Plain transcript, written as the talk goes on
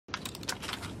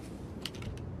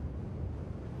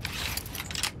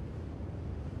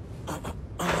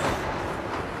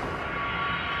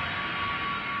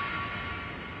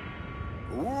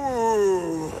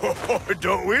Oh,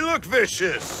 don't we look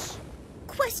vicious?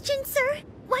 Question, sir?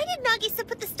 Why did Nagisa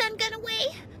put the stun gun away?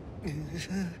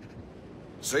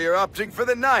 So you're opting for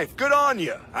the knife. Good on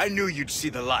you. I knew you'd see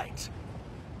the light.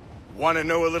 Want to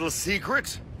know a little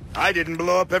secret? I didn't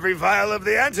blow up every vial of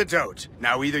the antidote.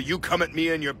 Now either you come at me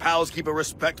and your pals keep a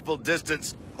respectful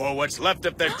distance, or what's left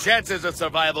of their chances of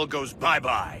survival goes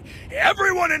bye-bye.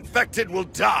 Everyone infected will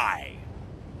die.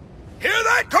 Hear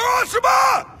that,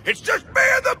 Kurosama? It's just me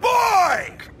and the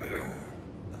boy!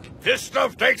 This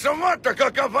stuff takes a month to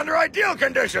cook up under ideal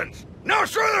conditions. Now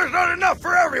sure there's not enough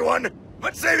for everyone,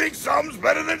 but saving some's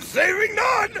better than saving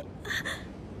none!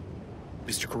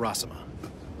 Mr. Kurosama,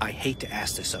 I hate to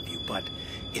ask this of you, but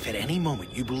if at any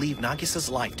moment you believe Nagisa's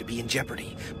life to be in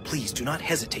jeopardy, please do not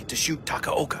hesitate to shoot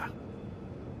Takaoka.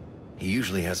 He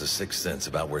usually has a sixth sense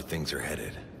about where things are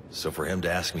headed. So for him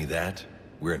to ask me that,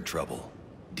 we're in trouble.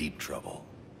 Deep trouble.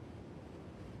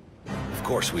 Of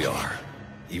course we are.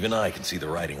 Even I can see the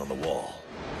writing on the wall.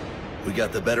 We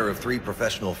got the better of 3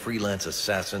 professional freelance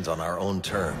assassins on our own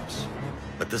terms.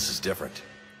 But this is different.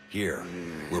 Here,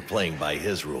 we're playing by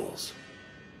his rules.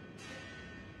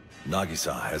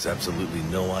 Nagisa has absolutely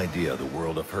no idea the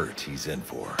world of hurt he's in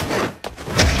for.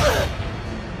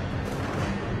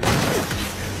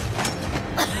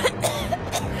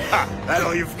 Ha! That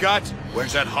all you've got?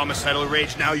 Where's that homicidal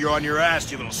rage now you're on your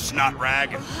ass, you little snot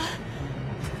rag?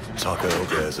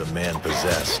 Takaoka is a man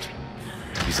possessed.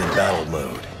 He's in battle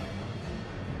mode.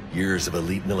 Years of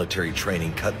elite military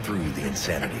training cut through the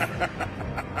insanity.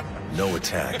 No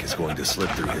attack is going to slip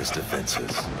through his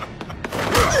defenses.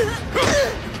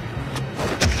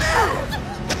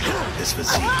 His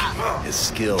physique, his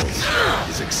skills,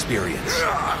 his experience.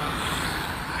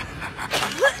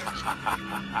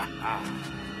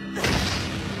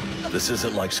 This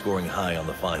isn't like scoring high on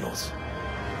the finals.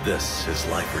 This is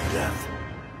life or death.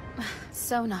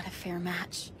 So not a fair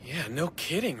match. Yeah, no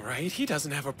kidding, right? He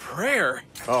doesn't have a prayer.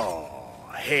 Oh,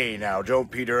 hey now,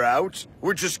 don't peter out.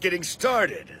 We're just getting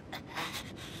started.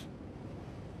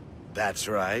 That's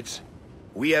right.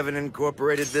 We haven't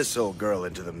incorporated this old girl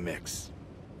into the mix.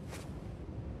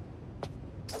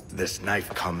 This knife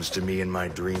comes to me in my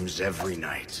dreams every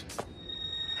night.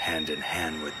 Hand in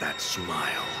hand with that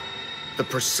smile. The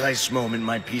precise moment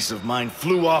my peace of mind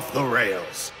flew off the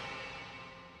rails.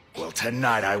 Well,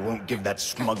 tonight I won't give that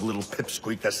smug little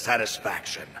pipsqueak the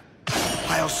satisfaction.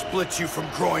 I'll split you from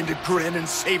groin to grin and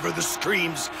savor the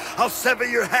screams. I'll sever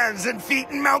your hands and feet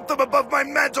and mount them above my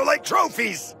mantle like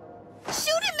trophies.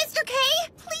 Shoot him, Mr. K!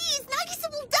 Please, Nagisa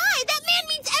will die! That man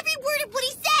means every word of what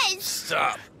he says!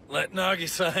 Stop. Let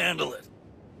Nagisa handle it.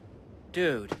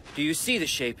 Dude, do you see the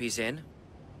shape he's in?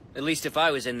 At least if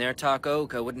I was in there,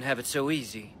 Takaoka wouldn't have it so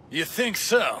easy. You think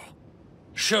so?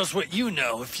 Shows what you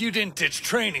know. If you didn't ditch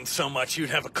training so much, you'd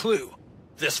have a clue.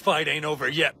 This fight ain't over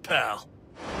yet, pal.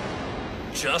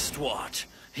 Just watch.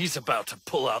 He's about to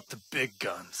pull out the big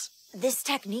guns. This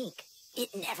technique, it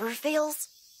never fails?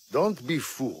 Don't be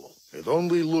fooled. It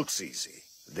only looks easy.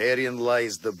 Therein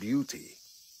lies the beauty.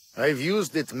 I've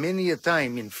used it many a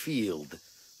time in field.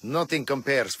 Nothing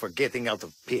compares for getting out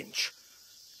of pinch.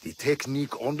 The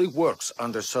technique only works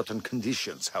under certain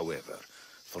conditions, however.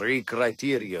 3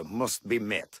 criteria must be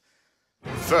met.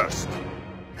 First,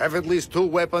 have at least 2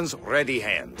 weapons ready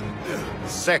hand.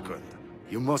 Second,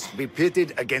 you must be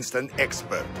pitted against an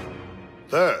expert.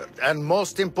 Third, and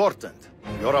most important,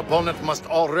 your opponent must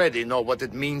already know what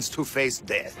it means to face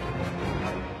death.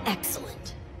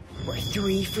 Excellent. We're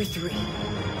 3 for 3.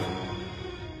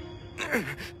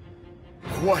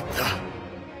 What the?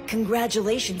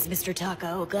 Congratulations, Mr.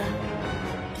 Takaoka.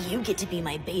 You get to be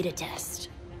my beta test.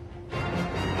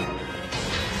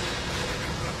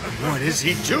 What is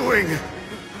he doing?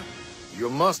 You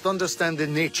must understand the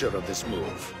nature of this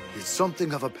move. It's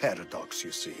something of a paradox,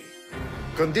 you see.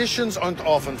 Conditions aren't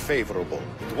often favorable,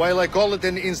 but while I call it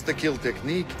an insta-kill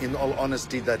technique, in all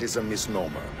honesty, that is a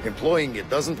misnomer. Employing it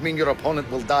doesn't mean your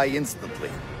opponent will die instantly,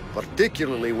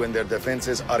 particularly when their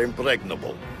defenses are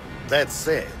impregnable. That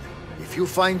said, if you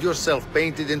find yourself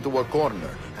painted into a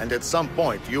corner, and at some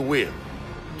point you will,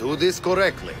 do this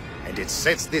correctly, and it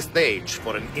sets the stage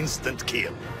for an instant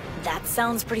kill. That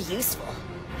sounds pretty useful.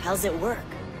 How's it work?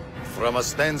 From a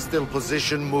standstill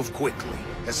position, move quickly.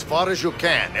 As far as you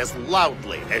can, as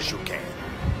loudly as you can.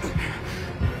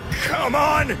 Come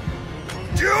on!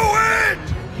 Do it!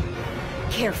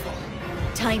 Careful.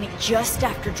 Time it just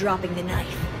after dropping the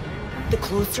knife. The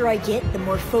closer I get, the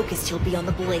more focused he'll be on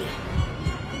the blade.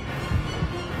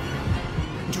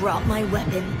 Drop my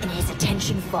weapon, and his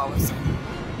attention follows him.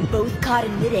 Both caught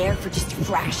in midair for just a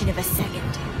fraction of a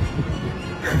second.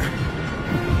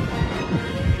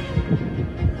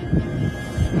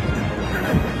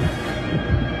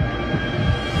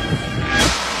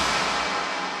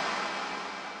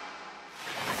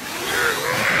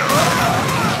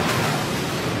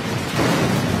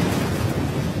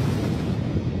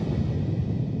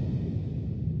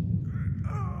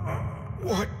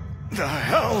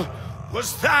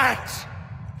 was that?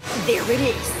 There it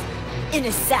is. An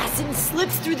assassin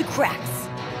slips through the cracks.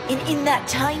 And in that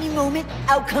tiny moment,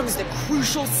 out comes the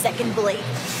crucial second blade.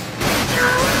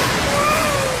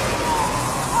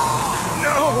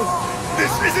 No!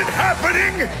 This isn't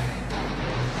happening!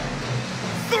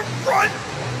 The run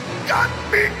got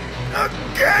me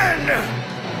again!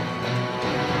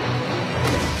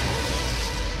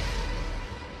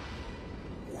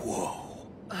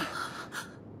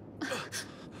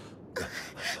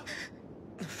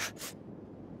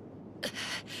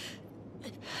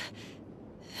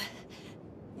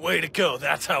 Way to go,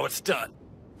 that's how it's done.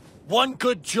 One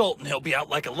good jolt and he'll be out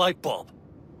like a light bulb.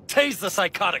 Tase the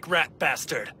psychotic rat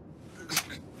bastard.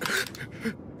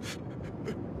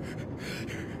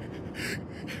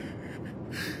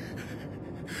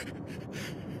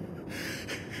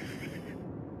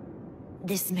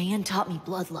 This man taught me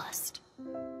bloodlust.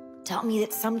 Taught me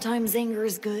that sometimes anger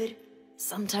is good,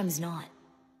 sometimes not.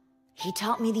 He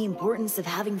taught me the importance of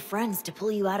having friends to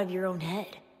pull you out of your own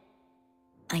head.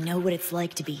 I know what it's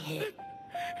like to be hit.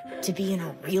 To be in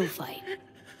a real fight.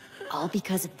 All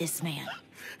because of this man.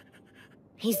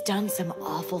 He's done some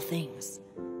awful things.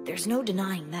 There's no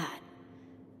denying that.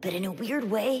 But in a weird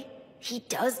way, he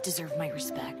does deserve my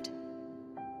respect.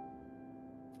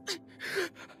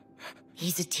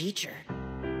 He's a teacher.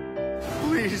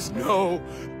 Please, no.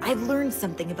 I've learned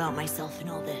something about myself in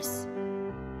all this.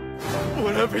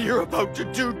 Whatever you're about to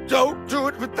do, don't do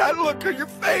it with that look on your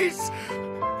face!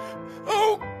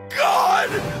 Oh, God!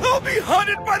 I'll be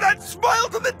haunted by that smile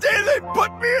to the day they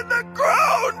put me in the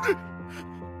ground!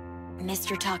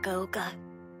 Mr. Takaoka,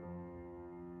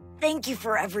 thank you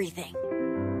for everything.